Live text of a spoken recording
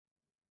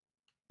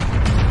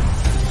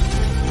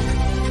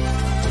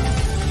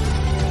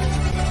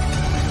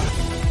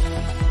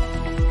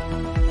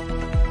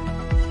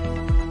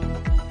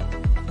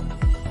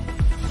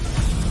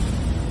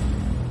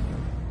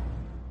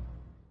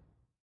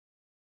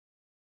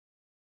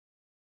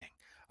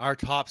Our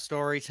top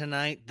story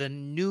tonight, the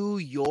New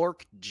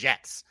York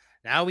Jets.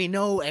 Now we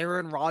know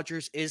Aaron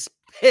Rodgers is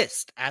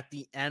pissed at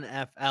the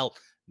NFL,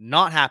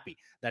 not happy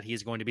that he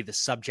is going to be the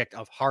subject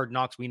of Hard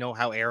Knocks. We know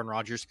how Aaron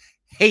Rodgers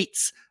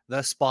hates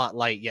the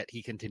spotlight, yet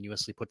he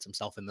continuously puts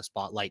himself in the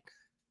spotlight.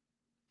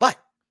 But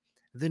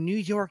the New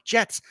York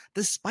Jets,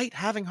 despite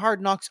having Hard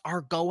Knocks,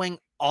 are going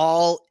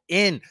all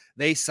in.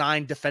 They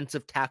signed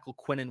defensive tackle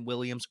Quinnen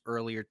Williams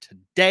earlier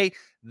today.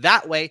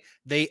 That way,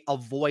 they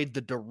avoid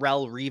the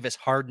Darrelle Revis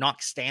Hard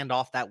Knocks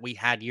standoff that we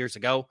had years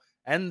ago.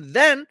 And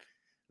then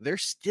they're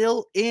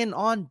still in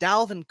on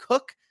Dalvin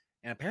Cook.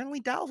 And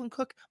apparently, Dalvin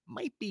Cook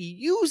might be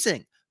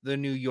using the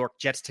New York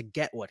Jets to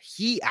get what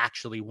he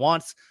actually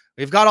wants.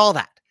 We've got all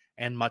that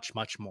and much,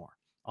 much more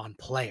on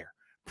Player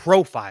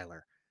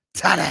Profiler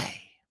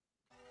today.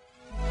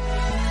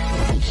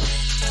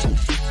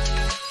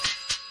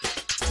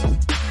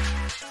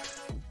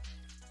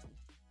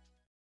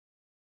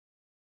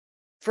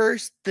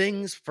 First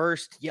things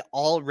first, you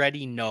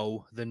already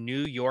know the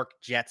New York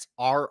Jets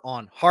are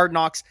on Hard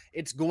Knocks.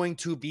 It's going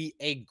to be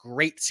a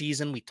great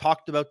season. We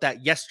talked about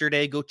that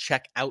yesterday. Go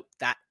check out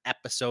that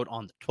episode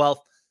on the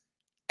 12th.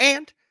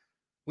 And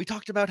we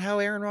talked about how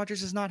Aaron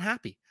Rodgers is not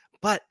happy.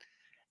 But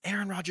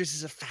Aaron Rodgers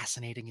is a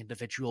fascinating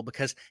individual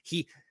because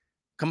he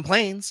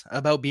complains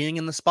about being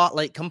in the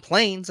spotlight,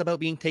 complains about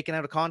being taken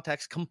out of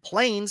context,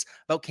 complains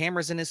about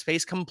cameras in his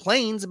face,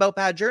 complains about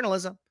bad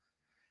journalism,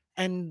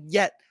 and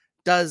yet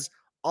does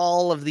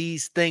all of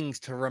these things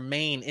to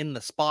remain in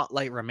the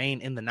spotlight, remain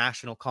in the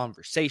national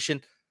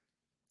conversation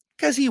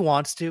because he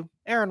wants to.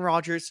 Aaron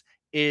Rodgers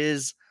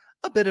is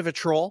a bit of a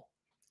troll,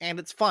 and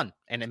it's fun,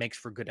 and it makes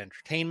for good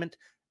entertainment,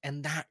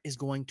 and that is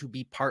going to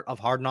be part of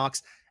Hard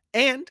Knocks.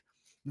 And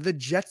the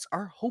Jets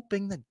are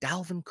hoping that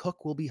Dalvin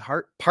Cook will be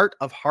part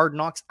of Hard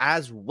Knocks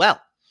as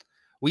well.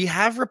 We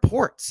have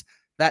reports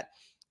that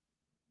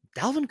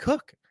Dalvin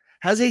Cook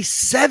has a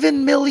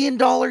 $7 million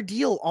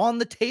deal on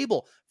the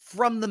table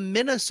from the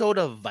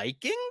Minnesota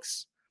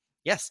Vikings.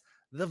 Yes,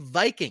 the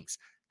Vikings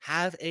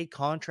have a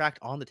contract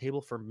on the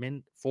table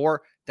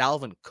for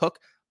Dalvin Cook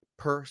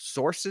per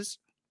sources,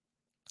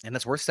 and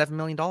it's worth $7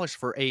 million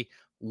for a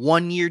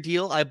one-year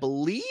deal, I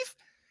believe.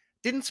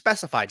 Didn't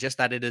specify, just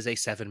that it is a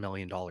 $7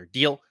 million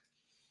deal.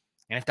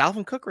 And if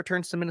Dalvin Cook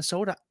returns to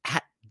Minnesota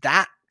at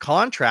that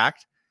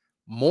contract,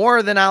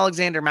 more than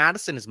Alexander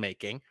Mattison is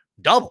making,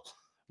 double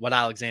what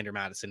Alexander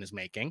Mattison is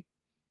making,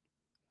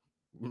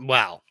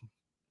 well,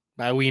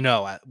 we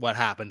know what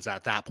happens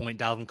at that point.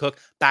 Dalvin Cook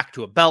back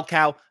to a bell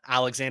cow.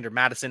 Alexander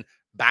Mattison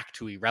back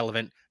to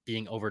irrelevant,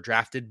 being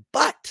overdrafted.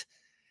 But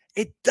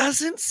it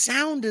doesn't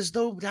sound as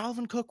though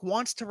Dalvin Cook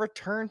wants to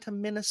return to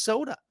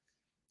Minnesota,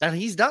 that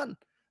he's done,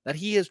 that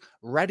he is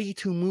ready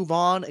to move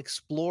on,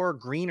 explore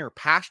greener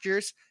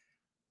pastures.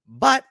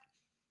 But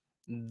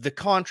the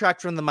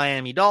contract from the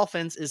Miami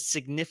Dolphins is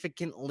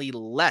significantly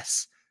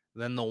less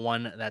than the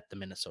one that the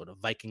Minnesota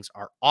Vikings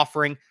are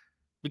offering,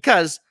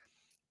 because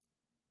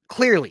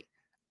clearly,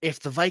 if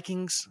the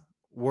Vikings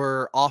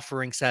were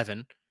offering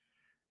 7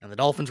 and the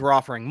Dolphins were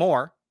offering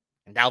more,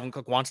 and Dalvin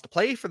Cook wants to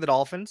play for the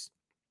Dolphins,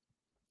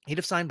 he'd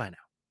have signed by now.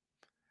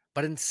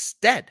 But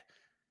instead,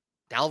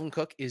 Dalvin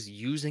Cook is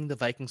using the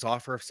Vikings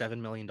offer of $7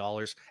 million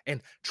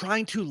and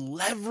trying to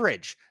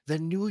leverage the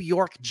New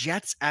York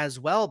Jets as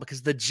well,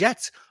 because the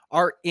Jets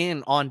are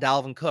in on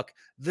Dalvin Cook.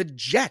 The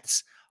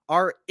Jets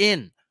are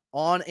in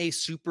on a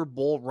Super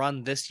Bowl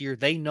run this year.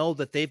 They know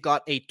that they've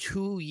got a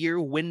 2-year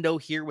window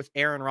here with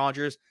Aaron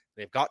Rodgers.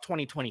 They've got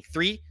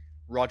 2023.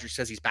 Rodgers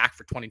says he's back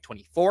for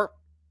 2024.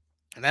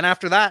 And then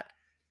after that,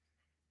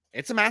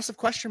 it's a massive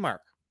question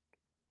mark.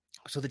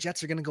 So the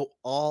Jets are going to go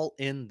all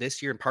in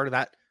this year. And part of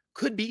that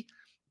could be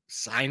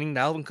signing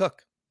Dalvin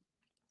Cook.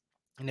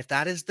 And if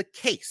that is the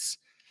case,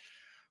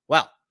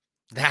 well,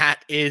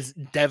 that is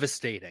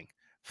devastating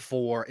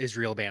for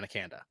Israel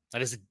Abanikanda.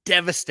 That is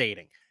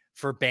devastating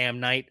for Bam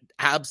Knight,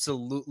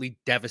 absolutely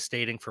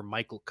devastating for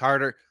Michael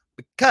Carter,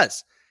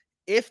 because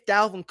if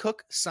Dalvin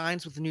Cook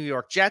signs with the New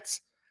York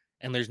Jets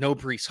and there's no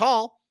Breece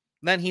Hall,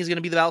 then he's going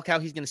to be the bell cow.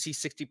 He's going to see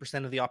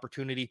 60% of the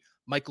opportunity.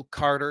 Michael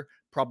Carter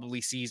probably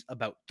sees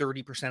about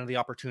 30% of the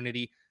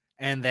opportunity,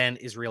 and then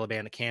Israel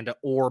Abanikanda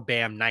or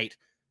Bam Knight,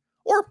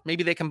 or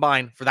maybe they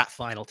combine for that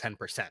final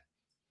 10%.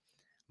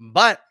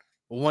 But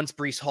once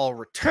Breece Hall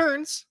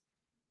returns,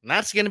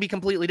 that's going to be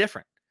completely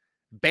different.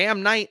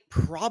 Bam Knight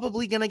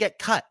probably going to get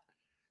cut.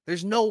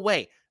 There's no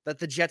way that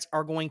the Jets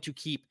are going to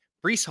keep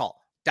Breece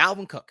Hall,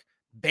 Dalvin Cook,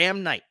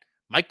 Bam Knight,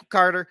 Michael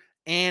Carter,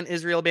 and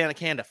Israel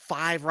Abanikanda,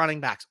 5 running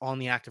backs on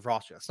the active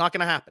roster. That's not going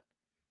to happen.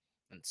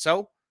 And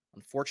so,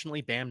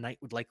 unfortunately, Bam Knight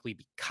would likely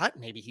be cut.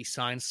 Maybe he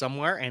signs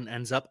somewhere and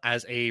ends up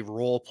as a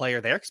role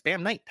player there, because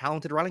Bam Knight,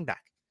 talented running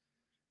back.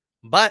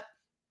 But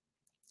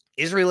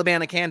Israel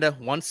Abanikanda,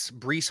 once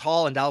Breece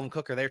Hall and Dalvin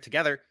Cook are there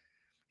together,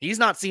 he's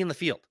not seeing the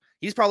field.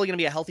 He's probably going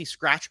to be a healthy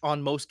scratch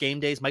on most game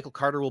days. Michael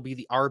Carter will be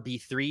the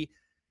RB3,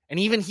 and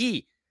even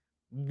he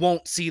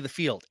won't see the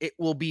field. It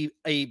will be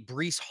a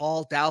Breece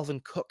Hall,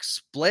 Dalvin Cook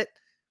split.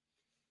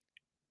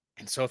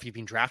 And so if you've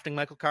been drafting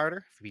Michael Carter,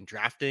 if you've been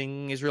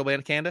drafting Israel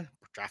Abanikanda,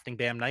 drafting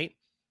Bam Knight,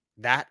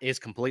 That is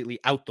completely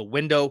out the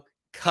window.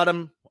 Cut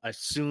him as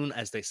soon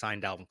as they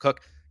sign Dalvin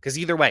Cook, because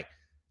either way,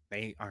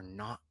 they are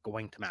not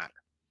going to matter.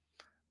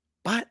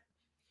 But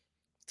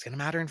it's going to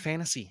matter in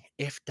fantasy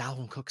if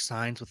Dalvin Cook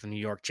signs with the New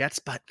York Jets,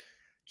 but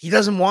he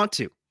doesn't want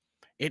to.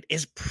 It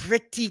is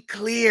pretty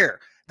clear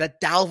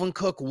that Dalvin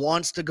Cook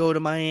wants to go to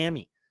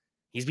Miami.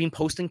 He's been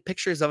posting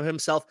pictures of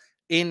himself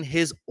in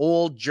his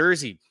old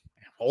jersey,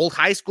 old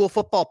high school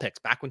football pics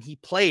back when he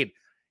played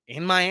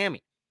in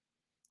Miami.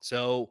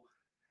 So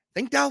I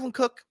think Dalvin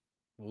Cook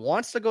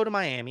wants to go to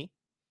Miami.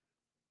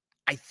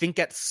 I think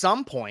at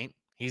some point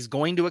he's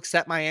going to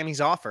accept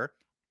Miami's offer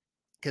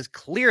because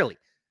clearly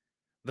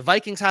the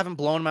Vikings haven't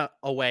blown him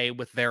away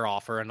with their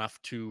offer enough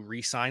to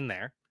re-sign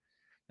there.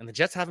 And the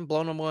Jets haven't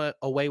blown him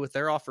away with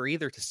their offer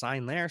either to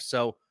sign there.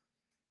 So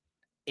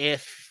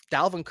if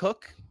Dalvin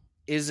Cook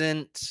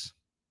isn't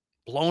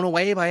blown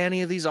away by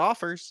any of these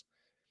offers,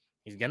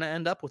 he's going to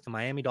end up with the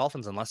Miami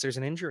Dolphins unless there's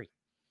an injury.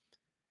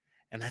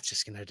 And that's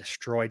just going to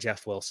destroy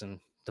Jeff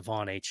Wilson,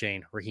 Devon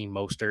Achane, Raheem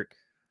Mostert.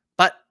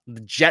 But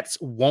the Jets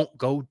won't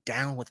go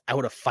down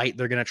without a fight.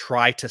 They're going to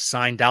try to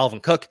sign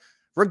Dalvin Cook.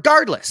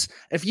 Regardless,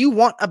 if you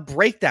want a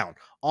breakdown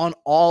on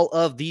all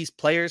of these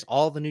players,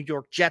 all the New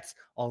York Jets,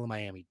 all the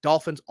Miami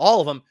Dolphins, all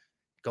of them,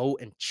 go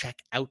and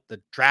check out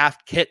the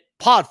draft kit.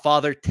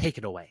 Podfather, take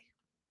it away.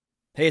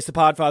 Hey, it's the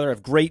Podfather. I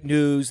have great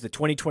news. The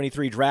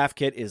 2023 draft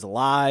kit is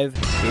live.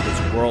 It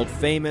is world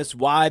famous.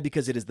 Why?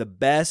 Because it is the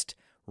best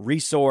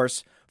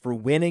resource for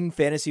winning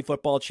fantasy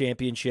football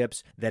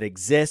championships that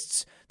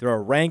exists. There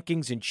are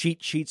rankings and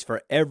cheat sheets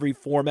for every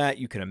format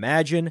you can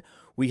imagine.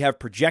 We have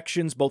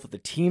projections both at the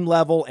team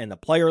level and the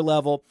player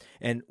level.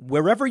 And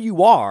wherever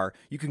you are,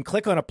 you can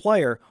click on a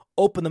player,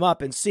 open them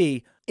up, and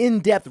see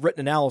in-depth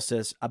written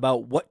analysis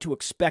about what to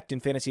expect in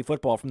fantasy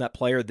football from that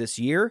player this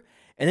year.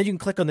 And then you can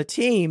click on the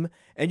team,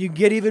 and you can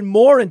get even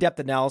more in-depth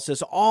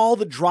analysis, all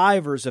the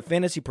drivers of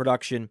fantasy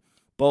production,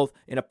 both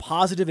in a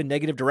positive and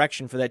negative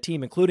direction for that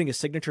team, including a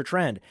signature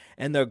trend.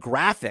 And the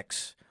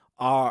graphics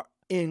are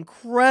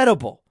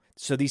incredible.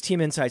 So these team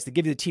insights, they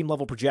give you the team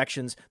level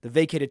projections, the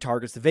vacated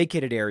targets, the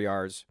vacated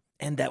areas,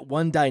 and that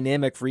one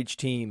dynamic for each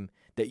team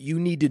that you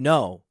need to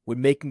know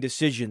when making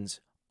decisions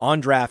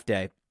on draft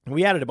day. And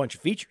we added a bunch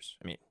of features.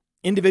 I mean,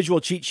 individual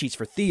cheat sheets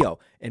for Theo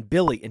and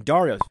Billy and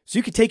Dario. So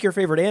you could take your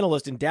favorite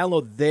analyst and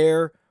download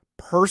their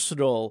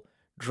personal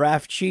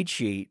draft cheat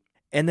sheet.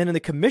 And then in the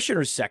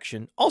commissioners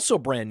section, also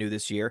brand new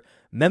this year,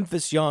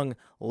 Memphis Young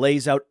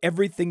lays out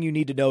everything you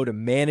need to know to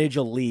manage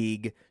a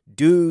league,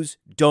 do's,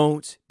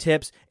 don'ts,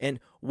 tips, and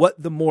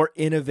what the more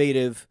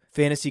innovative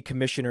fantasy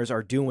commissioners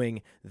are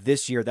doing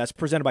this year. That's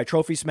presented by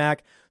Trophy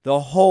Smack. The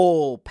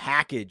whole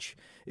package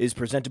is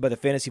presented by the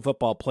Fantasy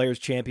Football Players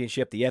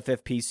Championship, the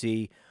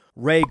FFPC,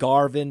 Ray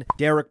Garvin,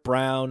 Derek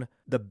Brown,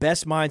 the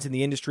best minds in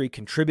the industry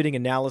contributing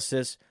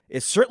analysis.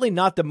 It's certainly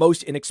not the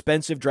most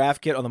inexpensive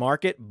draft kit on the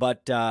market,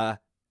 but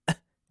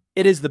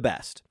it is the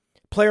best.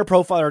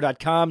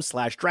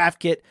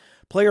 PlayerProfiler.com/draftkit.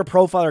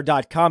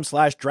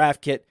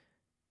 PlayerProfiler.com/draftkit.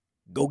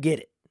 Go get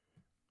it.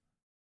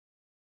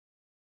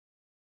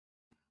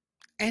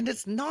 And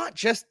it's not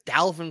just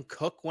Dalvin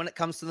Cook when it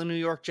comes to the New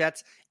York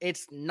Jets.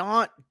 It's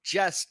not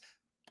just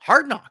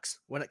Hard Knocks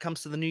when it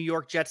comes to the New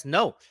York Jets.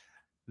 No,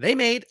 they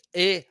made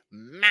a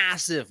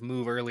massive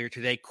move earlier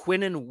today.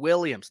 Quinnen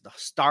Williams, the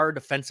star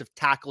defensive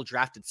tackle,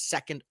 drafted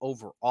third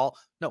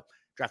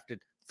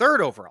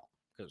overall.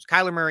 It was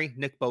Kyler Murray,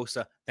 Nick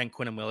Bosa, then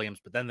Quinnen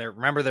Williams. But then there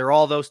are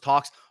all those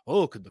talks.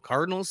 Oh, could the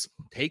Cardinals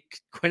take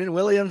Quinnen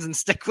Williams and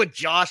stick with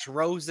Josh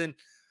Rosen?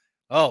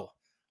 Oh,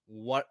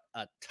 what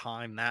a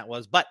time that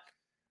was. But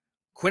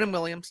Quinnen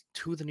Williams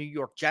to the New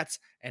York Jets.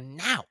 And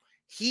now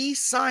he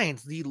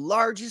signs the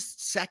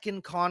largest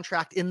second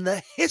contract in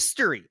the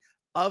history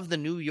of the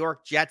New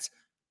York Jets.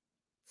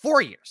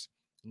 4 years,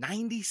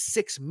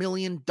 $96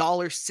 million,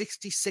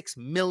 $66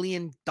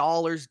 million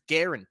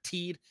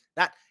guaranteed.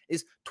 That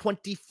is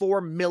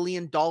 $24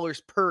 million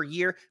per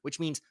year, which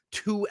means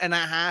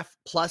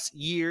 2.5+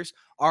 years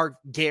are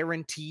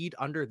guaranteed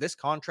under this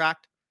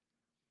contract.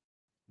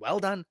 Well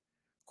done,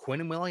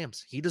 Quinnen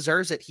Williams. He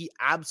deserves it. He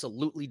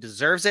absolutely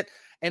deserves it.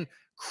 And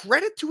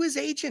credit to his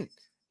agent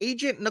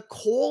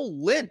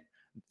Nicole Lynn.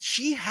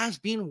 She has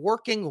been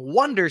working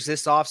wonders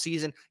this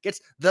offseason,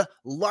 gets the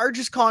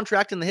largest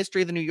contract in the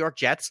history of the New York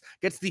Jets,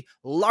 gets the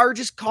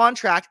largest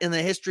contract in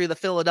the history of the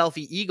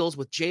Philadelphia Eagles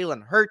with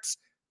Jalen Hurts.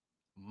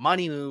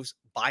 Money moves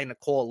by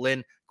Nicole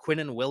Lynn.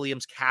 Quinnen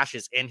Williams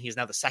cashes in. He is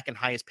now the second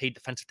highest paid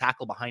defensive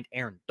tackle behind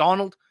Aaron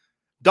Donald.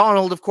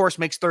 Donald, of course,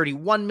 makes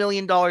 $31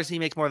 million. He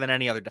makes more than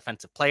any other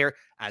defensive player,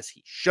 as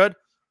he should.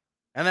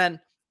 And then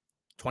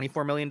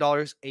 $24 million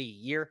a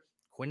year.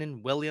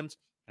 Quinnen Williams,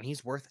 and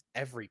he's worth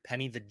every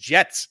penny. The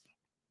Jets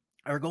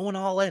are going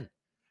all in.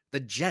 The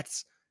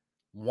Jets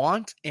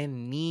want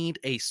and need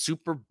a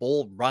Super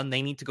Bowl run.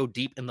 They need to go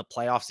deep in the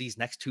playoffs these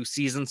next 2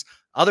 seasons.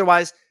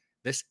 Otherwise,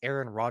 this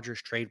Aaron Rodgers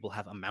trade will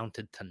have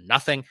amounted to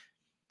nothing.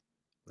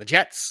 The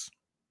Jets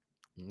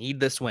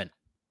need this win.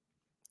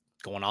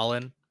 Going all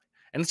in.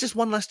 And it's just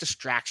one less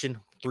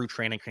distraction through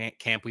training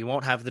camp. We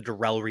won't have the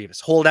Darrelle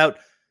Revis holdout.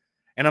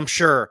 And I'm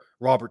sure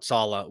Robert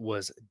Saleh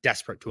was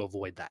desperate to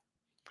avoid that.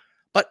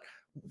 But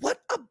what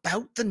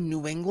about the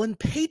New England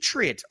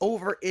Patriots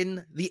over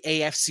in the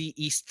AFC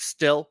East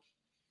still?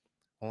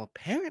 Well,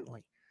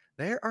 apparently,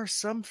 there are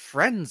some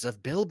friends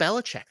of Bill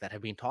Belichick that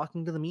have been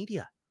talking to the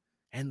media,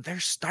 and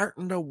they're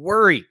starting to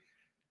worry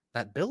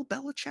that Bill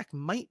Belichick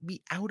might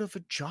be out of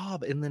a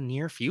job in the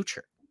near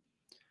future.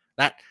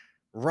 That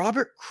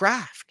Robert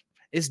Kraft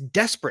is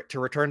desperate to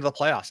return to the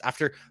playoffs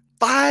after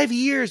 5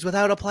 years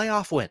without a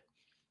playoff win.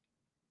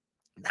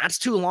 That's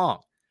too long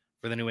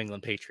for the New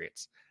England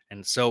Patriots.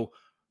 And so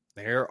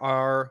there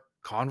are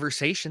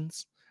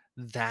conversations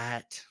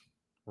that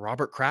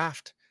Robert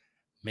Kraft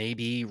may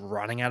be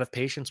running out of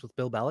patience with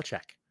Bill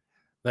Belichick.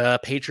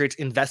 The Patriots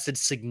invested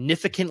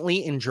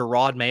significantly in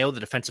Gerard Mayo, the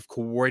defensive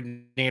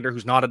coordinator,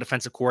 who's not a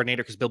defensive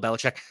coordinator because Bill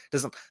Belichick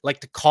doesn't like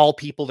to call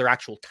people their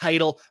actual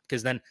title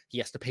because then he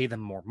has to pay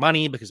them more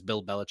money because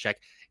Bill Belichick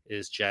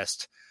is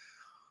just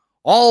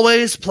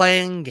always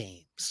playing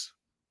games.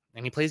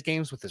 And he plays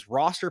games with his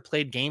roster,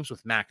 played games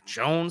with Mac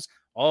Jones.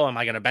 Oh, am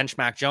I going to bench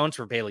Mac Jones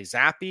for Bailey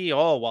Zappi?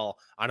 Oh, well,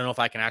 I don't know if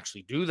I can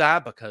actually do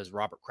that because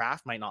Robert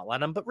Kraft might not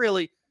let him. But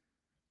really,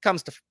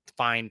 comes to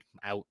find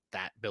out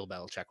that Bill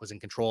Belichick was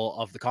in control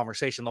of the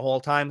conversation the whole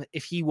time.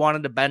 If he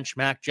wanted to bench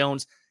Mac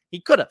Jones,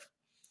 he could have,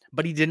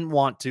 but he didn't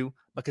want to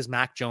because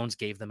Mac Jones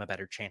gave them a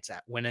better chance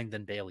at winning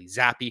than Bailey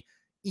Zappi,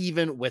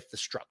 even with the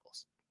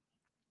struggles.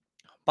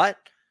 But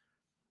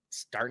it's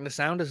starting to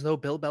sound as though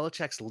Bill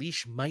Belichick's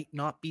leash might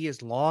not be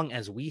as long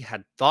as we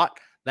had thought,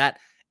 that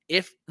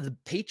if the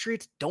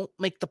Patriots don't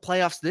make the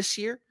playoffs this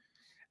year,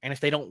 and if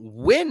they don't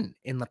win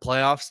in the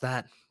playoffs,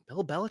 that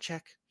Bill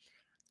Belichick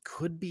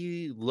could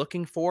be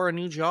looking for a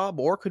new job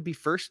or could be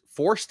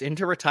forced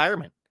into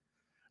retirement.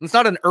 And it's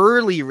not an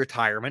early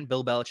retirement.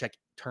 Bill Belichick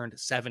turned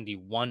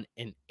 71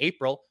 in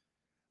April,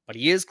 but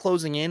he is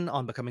closing in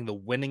on becoming the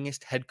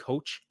winningest head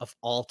coach of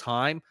all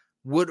time.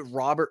 Would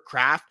Robert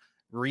Kraft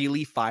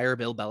really fire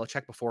Bill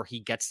Belichick before he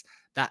gets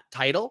that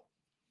title?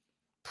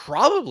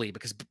 Probably,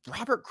 because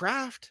Robert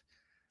Kraft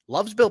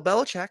loves Bill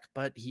Belichick,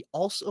 but he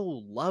also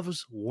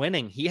loves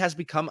winning. He has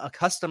become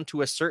accustomed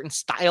to a certain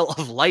style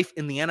of life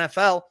in the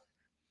NFL.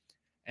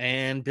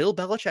 And Bill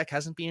Belichick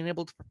hasn't been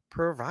able to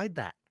provide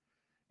that.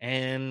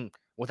 And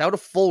without a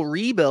full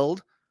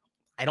rebuild,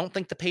 I don't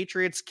think the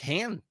Patriots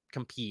can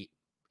compete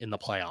in the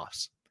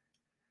playoffs.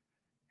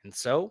 And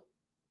so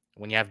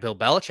when you have Bill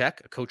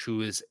Belichick, a coach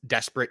who is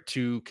desperate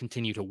to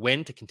continue to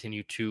win, to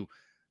continue to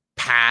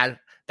pad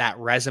that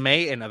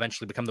resume and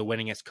eventually become the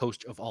winningest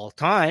coach of all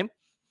time,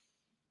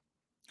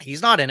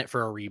 he's not in it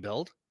for a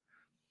rebuild.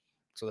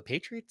 So the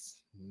Patriots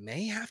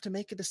may have to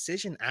make a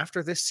decision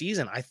after this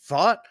season. I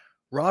thought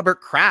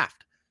Robert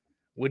Kraft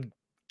would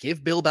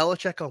give Bill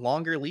Belichick a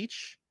longer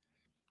leash,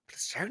 but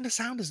it's starting to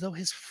sound as though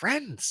his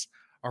friends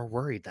are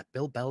worried that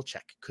Bill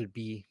Belichick could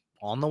be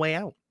on the way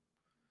out.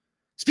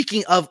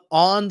 Speaking of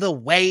on the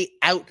way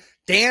out,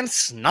 Dan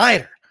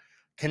Snyder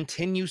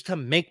continues to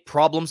make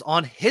problems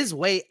on his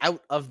way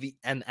out of the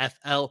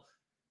NFL.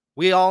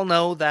 We all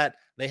know that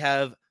they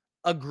have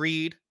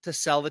agreed to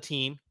sell the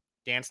team.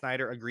 Dan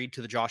Snyder agreed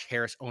to the Josh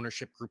Harris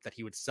ownership group that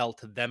he would sell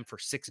to them for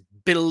 $6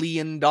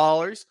 billion.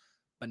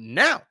 But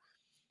now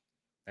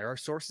there are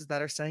sources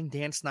that are saying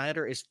Dan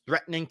Snyder is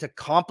threatening to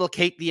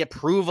complicate the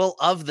approval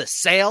of the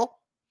sale.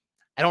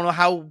 I don't know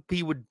how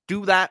he would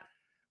do that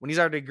when he's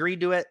already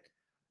agreed to it,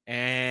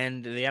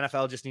 and the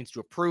NFL just needs to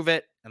approve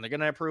it, and they're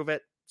going to approve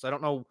it. So I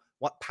don't know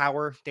what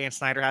power Dan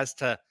Snyder has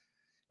to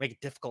make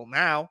it difficult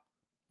now,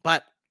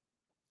 but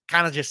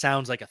kind of just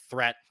sounds like a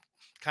threat.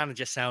 Kind of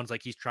just sounds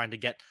like he's trying to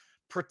get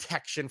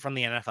protection from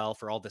the NFL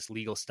for all this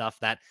legal stuff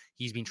that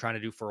he's been trying to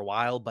do for a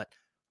while. But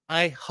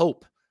I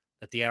hope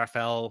that the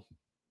NFL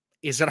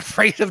isn't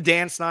afraid of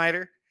Dan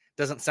Snyder.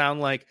 Doesn't sound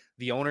like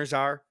the owners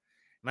are.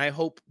 And I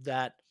hope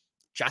that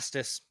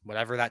justice,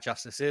 whatever that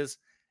justice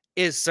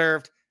is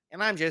served.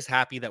 And I'm just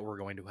happy that we're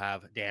going to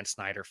have Dan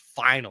Snyder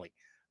finally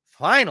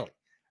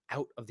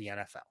out of the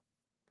NFL.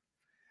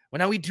 Well,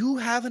 now we do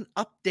have an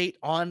update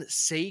on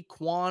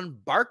Saquon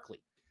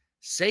Barkley.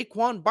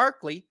 Saquon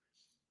Barkley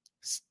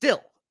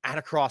still at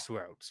a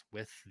crossroads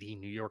with the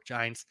New York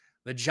Giants.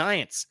 The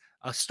Giants,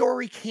 a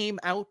story came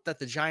out that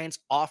the Giants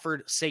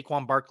offered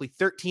Saquon Barkley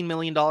 $13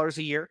 million a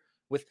year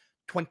with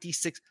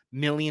 $26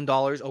 million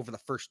over the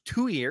first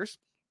 2 years.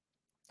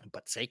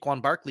 But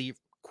Saquon Barkley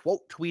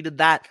quote tweeted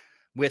that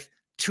with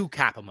 2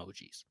 cap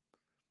emojis.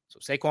 So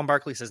Saquon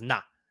Barkley says,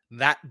 nah,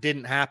 that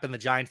didn't happen. The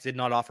Giants did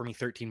not offer me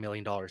 $13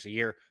 million a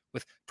year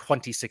with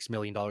 $26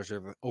 million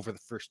over the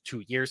first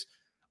 2 years.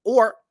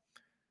 Or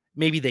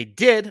maybe they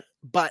did,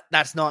 but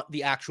that's not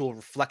the actual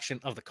reflection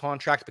of the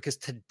contract, because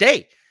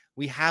today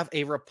we have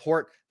a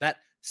report that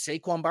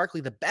Saquon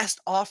Barkley, the best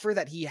offer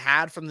that he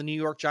had from the New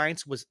York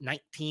Giants was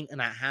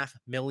 $19.5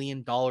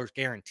 million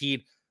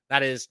guaranteed.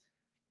 That is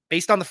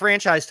based on the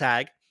franchise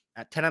tag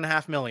at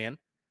 $10.5 million.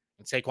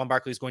 And Saquon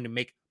Barkley is going to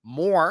make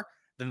more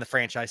than the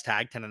franchise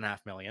tag, $10.5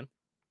 million.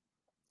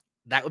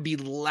 That would be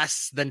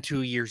less than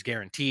 2 years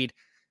guaranteed.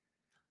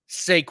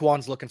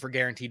 Saquon's looking for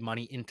guaranteed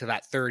money into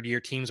that third year.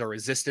 Teams are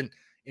resistant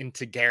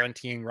into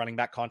guaranteeing running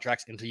back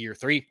contracts into year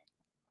 3.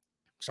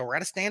 So we're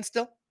at a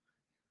standstill.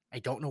 I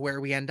don't know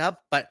where we end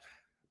up, but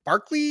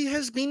Barkley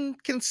has been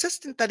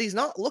consistent that he's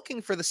not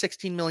looking for the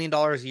 $16 million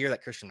a year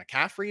that Christian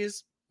McCaffrey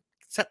is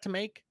set to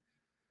make.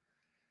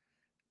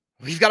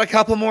 We've got a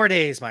couple more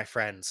days, my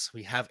friends.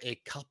 We have a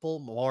couple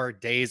more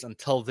days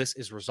until this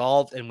is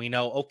resolved, and we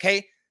know,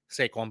 okay,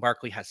 Saquon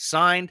Barkley has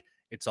signed.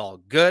 It's all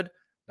good.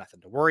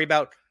 Nothing to worry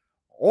about.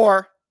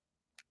 Or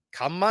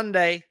come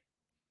Monday,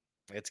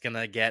 it's going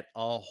to get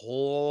a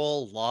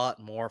whole lot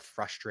more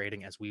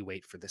frustrating as we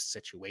wait for this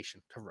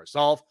situation to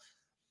resolve.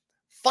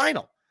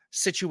 Final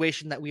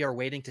situation that we are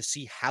waiting to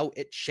see how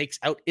it shakes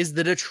out is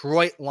the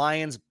Detroit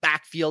Lions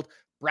backfield.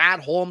 Brad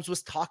Holmes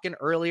was talking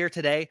earlier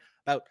today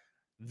about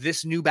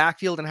this new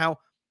backfield and how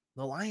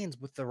the Lions,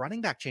 with the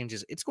running back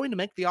changes, it's going to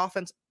make the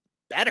offense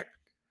better.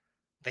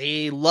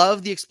 They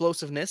love the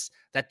explosiveness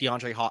that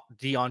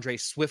DeAndre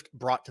Swift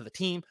brought to the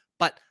team,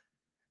 but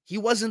he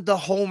wasn't the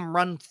home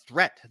run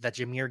threat that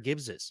Jahmyr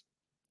Gibbs is.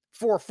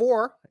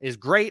 4.4 is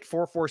great.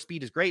 4.4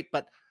 speed is great,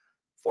 but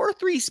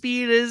 4.3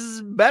 speed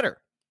is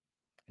better.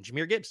 And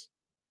Jahmyr Gibbs,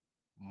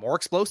 more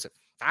explosive,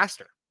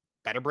 faster,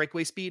 better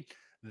breakaway speed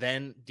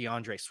than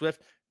DeAndre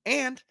Swift.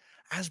 And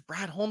as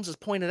Brad Holmes has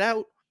pointed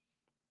out,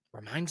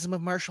 reminds him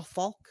of Marshall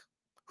Faulk,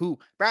 who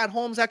Brad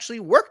Holmes actually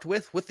worked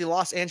with the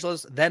Los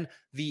Angeles, then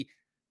the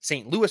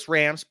St. Louis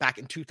Rams back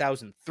in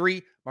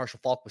 2003. Marshall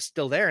Faulk was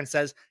still there and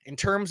says, in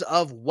terms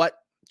of what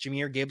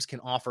Jahmyr Gibbs can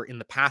offer in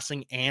the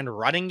passing and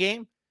running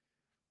game,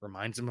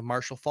 reminds him of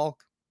Marshall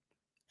Faulk.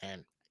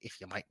 And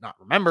if you might not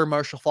remember,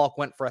 Marshall Faulk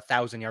went for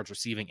 1,000 yards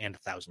receiving and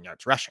 1,000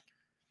 yards rushing,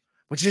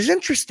 which is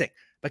interesting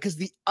because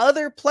the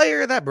other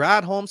player that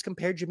Brad Holmes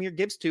compared Jahmyr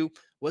Gibbs to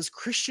was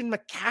Christian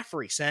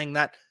McCaffrey, saying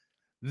that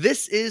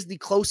this is the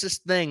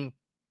closest thing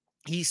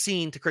he's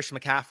seen to Christian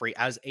McCaffrey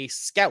as a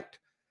scout,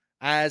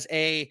 as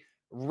a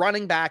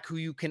running back who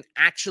you can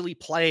actually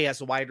play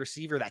as a wide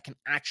receiver that can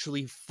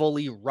actually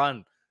fully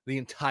run the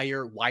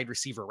entire wide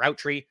receiver route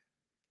tree.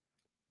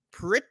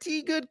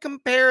 Pretty good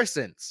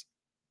comparisons.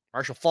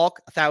 Marshall Faulk,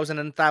 1,000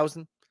 and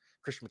 1,000.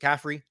 Christian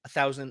McCaffrey,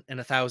 1,000 and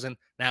 1,000.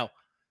 Now,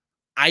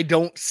 I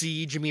don't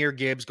see Jahmyr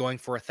Gibbs going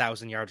for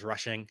 1,000 yards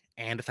rushing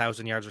and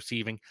 1,000 yards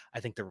receiving. I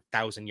think the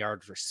 1,000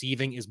 yards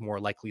receiving is more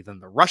likely than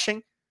the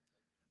rushing.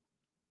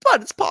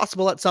 But it's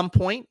possible at some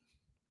point.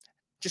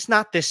 Just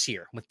not this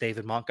year with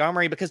David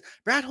Montgomery, because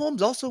Brad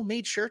Holmes also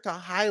made sure to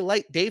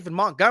highlight David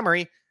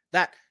Montgomery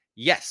that,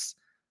 yes,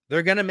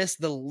 they're going to miss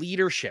the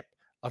leadership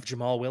of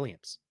Jamal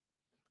Williams.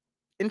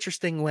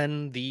 Interesting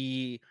when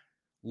the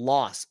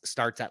loss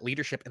starts at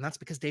leadership, and that's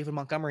because David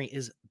Montgomery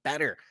is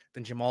better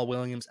than Jamal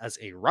Williams as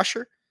a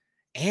rusher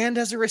and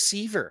as a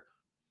receiver.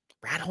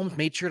 Brad Holmes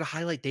made sure to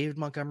highlight David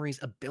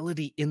Montgomery's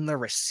ability in the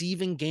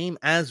receiving game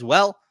as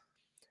well.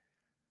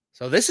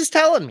 So this is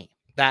telling me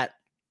that,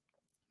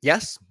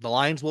 yes, the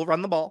Lions will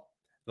run the ball.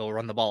 They'll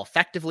run the ball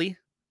effectively,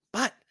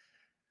 but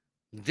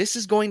this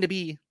is going to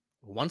be,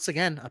 once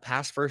again, a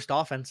pass-first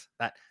offense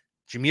that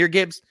Jahmyr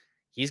Gibbs,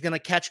 he's going to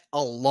catch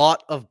a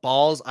lot of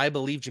balls. I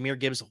believe Jahmyr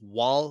Gibbs,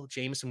 while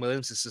Jameson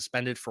Williams is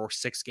suspended for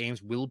 6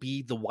 games, will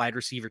be the wide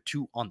receiver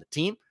 2 on the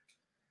team.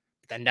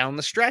 But then down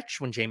the stretch,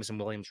 when Jameson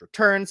Williams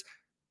returns,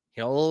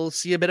 he'll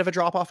see a bit of a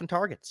drop-off in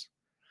targets.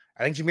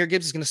 I think Jahmyr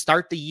Gibbs is going to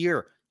start the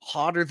year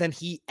hotter than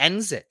he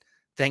ends it,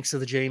 thanks to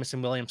the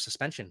Jameson Williams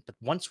suspension. But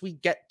once we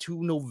get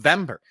to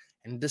November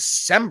and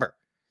December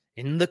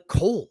in the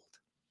cold,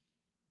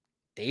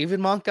 David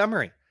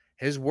Montgomery,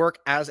 his work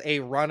as a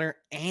runner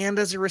and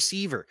as a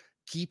receiver,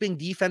 keeping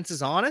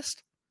defenses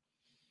honest,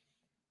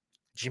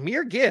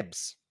 Jahmyr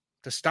Gibbs,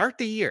 to start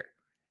the year,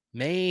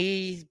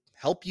 may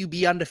help you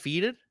be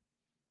undefeated,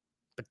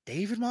 but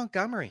David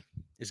Montgomery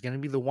is going to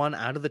be the one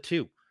out of the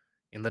 2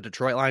 in the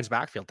Detroit Lions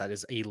backfield that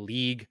is a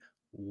league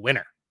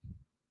winner.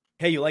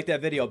 Hey, you like that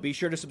video? Be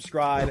sure to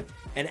subscribe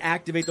and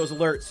activate those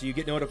alerts so you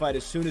get notified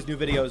as soon as new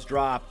videos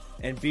drop.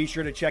 And be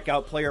sure to check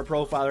out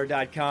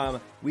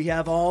playerprofiler.com. We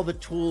have all the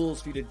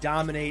tools for you to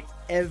dominate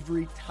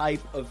every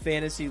type of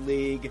fantasy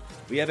league.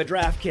 We have a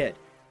draft kit,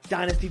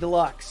 Dynasty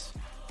Deluxe,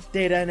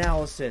 data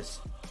analysis,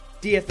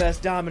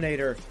 DFS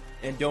Dominator,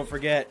 and don't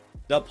forget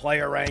the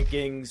player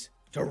rankings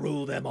to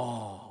rule them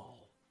all.